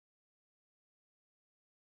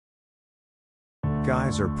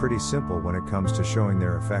Guys are pretty simple when it comes to showing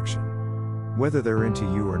their affection. Whether they're into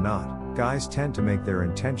you or not, guys tend to make their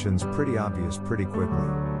intentions pretty obvious pretty quickly.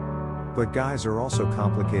 But guys are also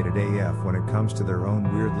complicated AF when it comes to their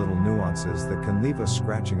own weird little nuances that can leave us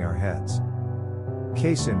scratching our heads.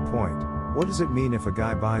 Case in point, what does it mean if a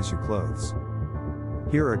guy buys you clothes?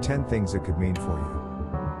 Here are 10 things it could mean for you.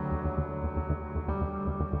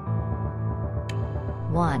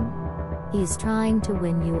 1. He's trying to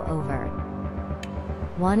win you over.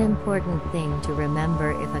 One important thing to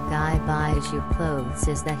remember if a guy buys you clothes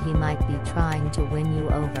is that he might be trying to win you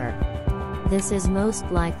over. This is most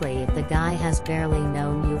likely if the guy has barely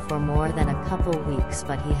known you for more than a couple weeks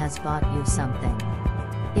but he has bought you something.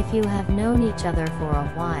 If you have known each other for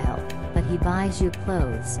a while, but he buys you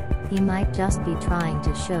clothes, he might just be trying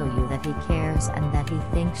to show you that he cares and that he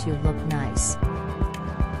thinks you look nice.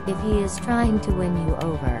 If he is trying to win you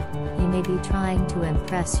over, he may be trying to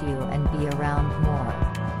impress you and be around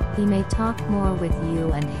more. He may talk more with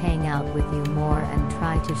you and hang out with you more and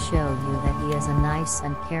try to show you that he is a nice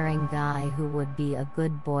and caring guy who would be a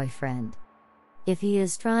good boyfriend. If he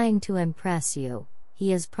is trying to impress you,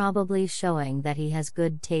 he is probably showing that he has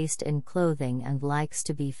good taste in clothing and likes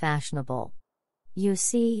to be fashionable. You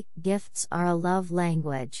see, gifts are a love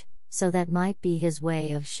language, so that might be his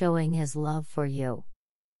way of showing his love for you.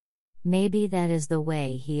 Maybe that is the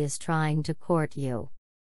way he is trying to court you.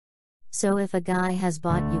 So if a guy has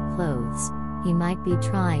bought you clothes, he might be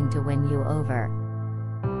trying to win you over.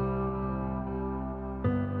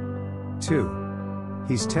 2.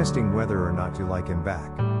 He's testing whether or not you like him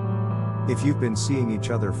back. If you've been seeing each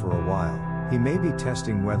other for a while, he may be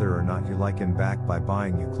testing whether or not you like him back by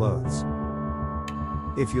buying you clothes.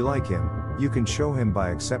 If you like him, you can show him by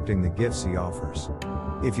accepting the gifts he offers.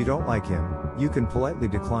 If you don't like him, you can politely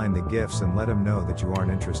decline the gifts and let him know that you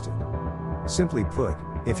aren't interested. Simply put,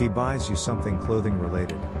 if he buys you something clothing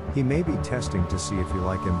related, he may be testing to see if you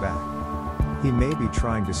like him back. He may be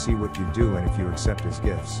trying to see what you do and if you accept his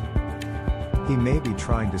gifts. He may be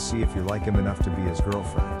trying to see if you like him enough to be his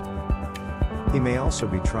girlfriend. He may also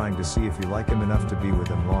be trying to see if you like him enough to be with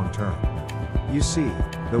him long term. You see,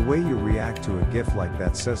 the way you react to a gift like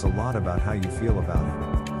that says a lot about how you feel about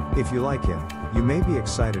it. If you like him, you may be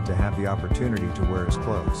excited to have the opportunity to wear his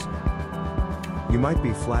clothes. You might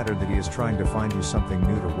be flattered that he is trying to find you something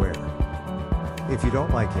new to wear. If you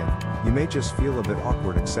don't like him, you may just feel a bit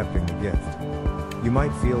awkward accepting the gift. You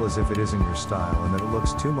might feel as if it isn't your style and that it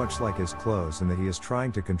looks too much like his clothes and that he is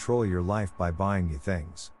trying to control your life by buying you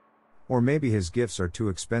things. Or maybe his gifts are too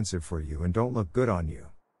expensive for you and don't look good on you.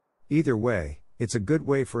 Either way, it's a good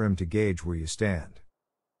way for him to gauge where you stand.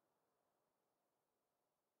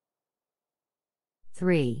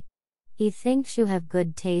 3. He thinks you have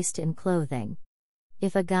good taste in clothing.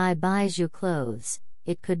 If a guy buys you clothes,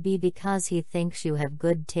 it could be because he thinks you have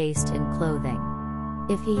good taste in clothing.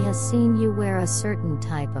 If he has seen you wear a certain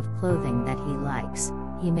type of clothing that he likes,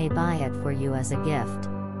 he may buy it for you as a gift.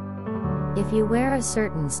 If you wear a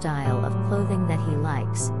certain style of clothing that he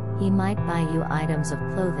likes, he might buy you items of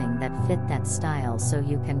clothing that fit that style so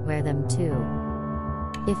you can wear them too.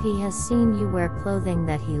 If he has seen you wear clothing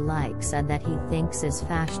that he likes and that he thinks is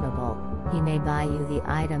fashionable, he may buy you the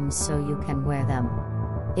items so you can wear them.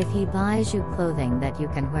 If he buys you clothing that you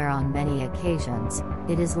can wear on many occasions,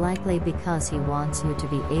 it is likely because he wants you to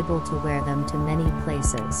be able to wear them to many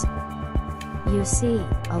places. You see,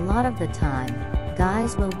 a lot of the time,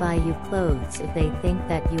 guys will buy you clothes if they think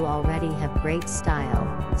that you already have great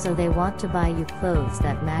style, so they want to buy you clothes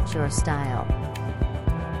that match your style.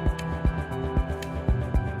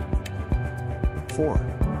 4.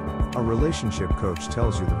 A relationship coach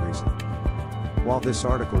tells you the reason. While this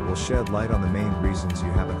article will shed light on the main reasons you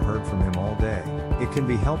haven't heard from him all day, it can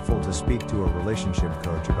be helpful to speak to a relationship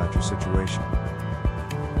coach about your situation.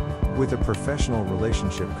 With a professional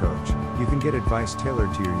relationship coach, you can get advice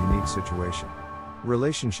tailored to your unique situation.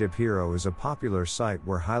 Relationship Hero is a popular site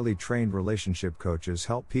where highly trained relationship coaches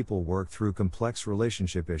help people work through complex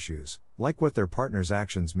relationship issues, like what their partner's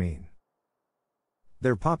actions mean.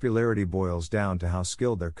 Their popularity boils down to how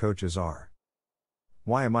skilled their coaches are.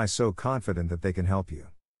 Why am I so confident that they can help you?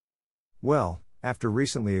 Well, after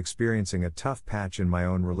recently experiencing a tough patch in my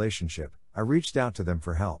own relationship, I reached out to them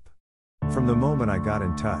for help. From the moment I got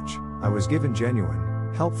in touch, I was given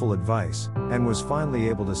genuine, helpful advice, and was finally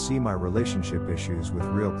able to see my relationship issues with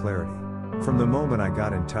real clarity. From the moment I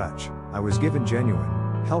got in touch, I was given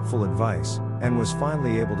genuine, helpful advice, and was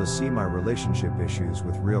finally able to see my relationship issues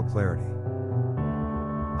with real clarity.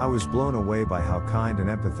 I was blown away by how kind and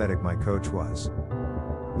empathetic my coach was.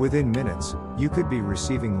 Within minutes, you could be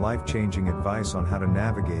receiving life-changing advice on how to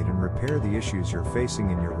navigate and repair the issues you're facing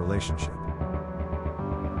in your relationship.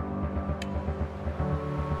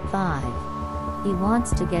 5. He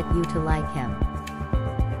wants to get you to like him.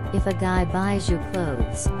 If a guy buys you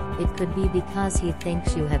clothes, it could be because he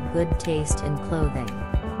thinks you have good taste in clothing.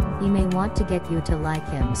 He may want to get you to like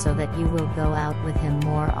him so that you will go out with him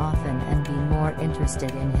more often and be more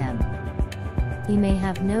interested in him. He may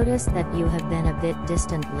have noticed that you have been a bit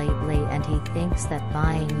distant lately and he thinks that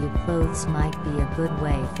buying you clothes might be a good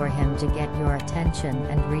way for him to get your attention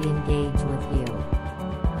and re-engage with you.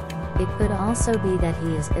 It could also be that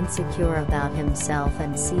he is insecure about himself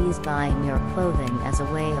and sees buying your clothing as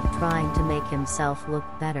a way of trying to make himself look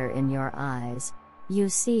better in your eyes. You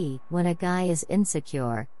see, when a guy is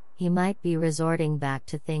insecure, he might be resorting back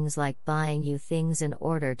to things like buying you things in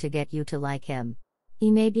order to get you to like him. He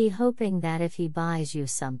may be hoping that if he buys you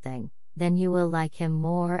something, then you will like him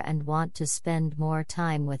more and want to spend more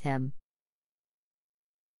time with him.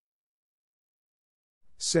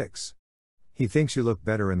 6. He thinks you look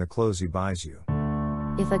better in the clothes he buys you.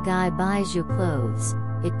 If a guy buys you clothes,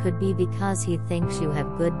 it could be because he thinks you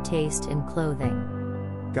have good taste in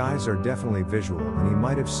clothing. Guys are definitely visual, and he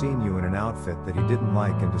might have seen you in an outfit that he didn't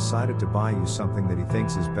like and decided to buy you something that he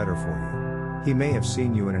thinks is better for you. He may have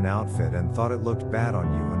seen you in an outfit and thought it looked bad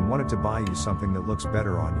on you and wanted to buy you something that looks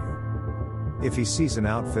better on you. If he sees an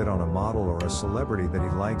outfit on a model or a celebrity that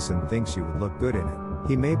he likes and thinks you would look good in it,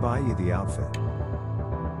 he may buy you the outfit.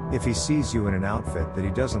 If he sees you in an outfit that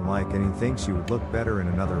he doesn't like and he thinks you would look better in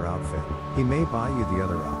another outfit, he may buy you the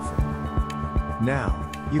other outfit.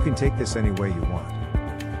 Now, you can take this any way you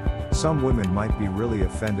want. Some women might be really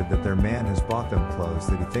offended that their man has bought them clothes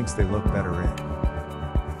that he thinks they look better in.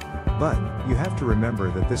 But, you have to remember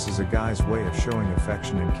that this is a guy's way of showing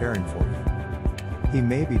affection and caring for you. He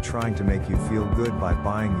may be trying to make you feel good by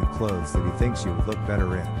buying you clothes that he thinks you would look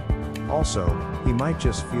better in. Also, he might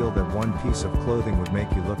just feel that one piece of clothing would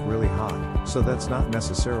make you look really hot, so that's not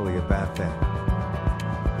necessarily a bad thing.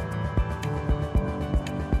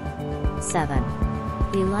 7.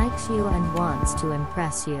 He likes you and wants to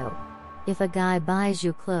impress you. If a guy buys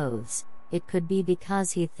you clothes, it could be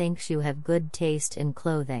because he thinks you have good taste in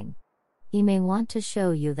clothing. He may want to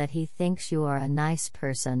show you that he thinks you are a nice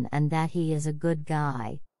person and that he is a good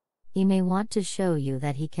guy. He may want to show you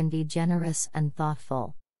that he can be generous and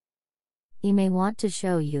thoughtful. He may want to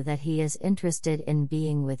show you that he is interested in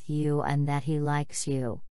being with you and that he likes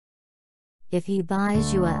you. If he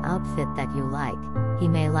buys you an outfit that you like, he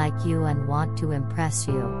may like you and want to impress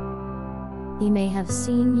you. He may have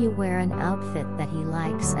seen you wear an outfit that he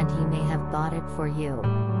likes and he may have bought it for you.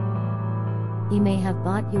 He may have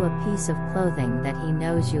bought you a piece of clothing that he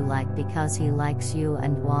knows you like because he likes you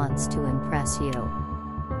and wants to impress you.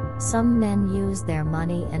 Some men use their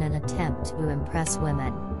money in an attempt to impress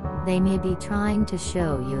women. They may be trying to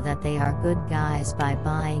show you that they are good guys by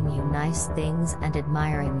buying you nice things and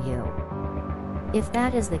admiring you. If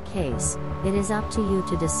that is the case, it is up to you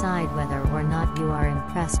to decide whether or not you are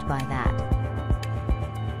impressed by that.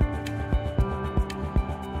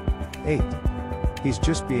 8. He's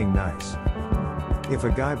just being nice. If a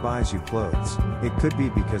guy buys you clothes, it could be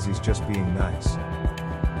because he's just being nice.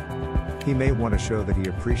 He may want to show that he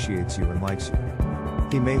appreciates you and likes you.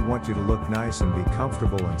 He may want you to look nice and be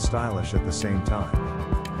comfortable and stylish at the same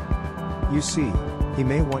time. You see, he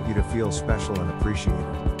may want you to feel special and appreciated.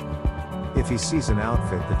 If he sees an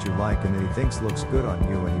outfit that you like and that he thinks looks good on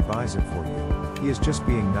you and he buys it for you, he is just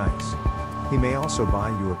being nice. He may also buy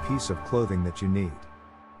you a piece of clothing that you need.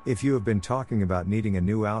 If you have been talking about needing a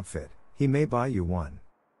new outfit, he may buy you one.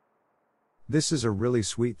 This is a really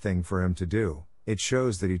sweet thing for him to do. It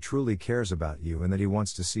shows that he truly cares about you and that he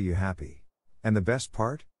wants to see you happy. And the best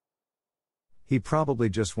part? He probably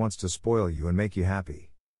just wants to spoil you and make you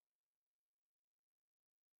happy.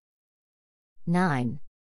 9.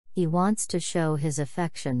 He wants to show his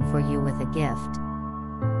affection for you with a gift.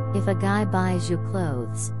 If a guy buys you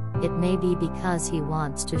clothes, it may be because he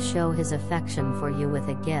wants to show his affection for you with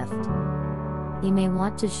a gift. He may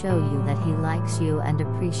want to show you that he likes you and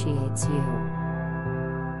appreciates you.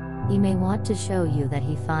 He may want to show you that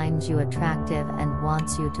he finds you attractive and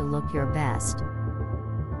wants you to look your best.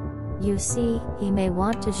 You see, he may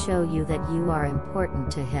want to show you that you are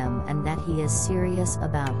important to him and that he is serious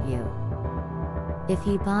about you. If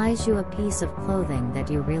he buys you a piece of clothing that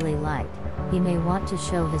you really like, he may want to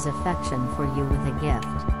show his affection for you with a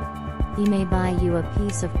gift. He may buy you a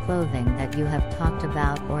piece of clothing that you have talked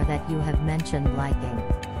about or that you have mentioned liking.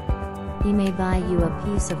 He may buy you a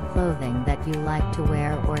piece of clothing that you like to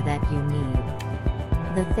wear or that you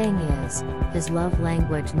need. The thing is, his love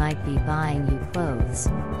language might be buying you clothes,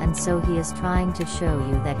 and so he is trying to show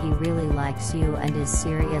you that he really likes you and is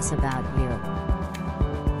serious about you.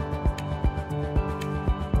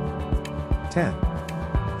 10.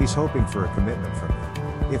 He's hoping for a commitment from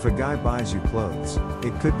you. If a guy buys you clothes,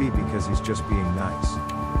 it could be because he's just being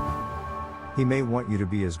nice. He may want you to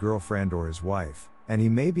be his girlfriend or his wife, and he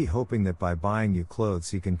may be hoping that by buying you clothes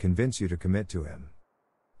he can convince you to commit to him.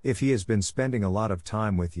 If he has been spending a lot of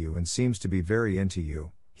time with you and seems to be very into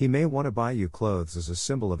you, he may want to buy you clothes as a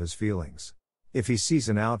symbol of his feelings. If he sees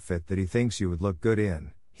an outfit that he thinks you would look good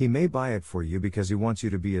in, he may buy it for you because he wants you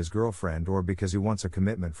to be his girlfriend or because he wants a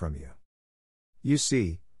commitment from you. You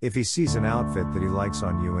see, if he sees an outfit that he likes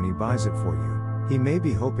on you and he buys it for you, he may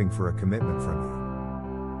be hoping for a commitment from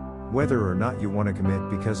you. Whether or not you want to commit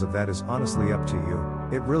because of that is honestly up to you.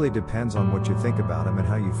 It really depends on what you think about him and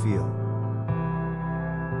how you feel.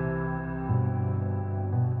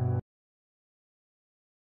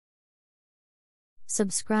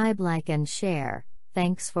 Subscribe, like and share.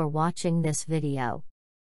 Thanks for watching this video.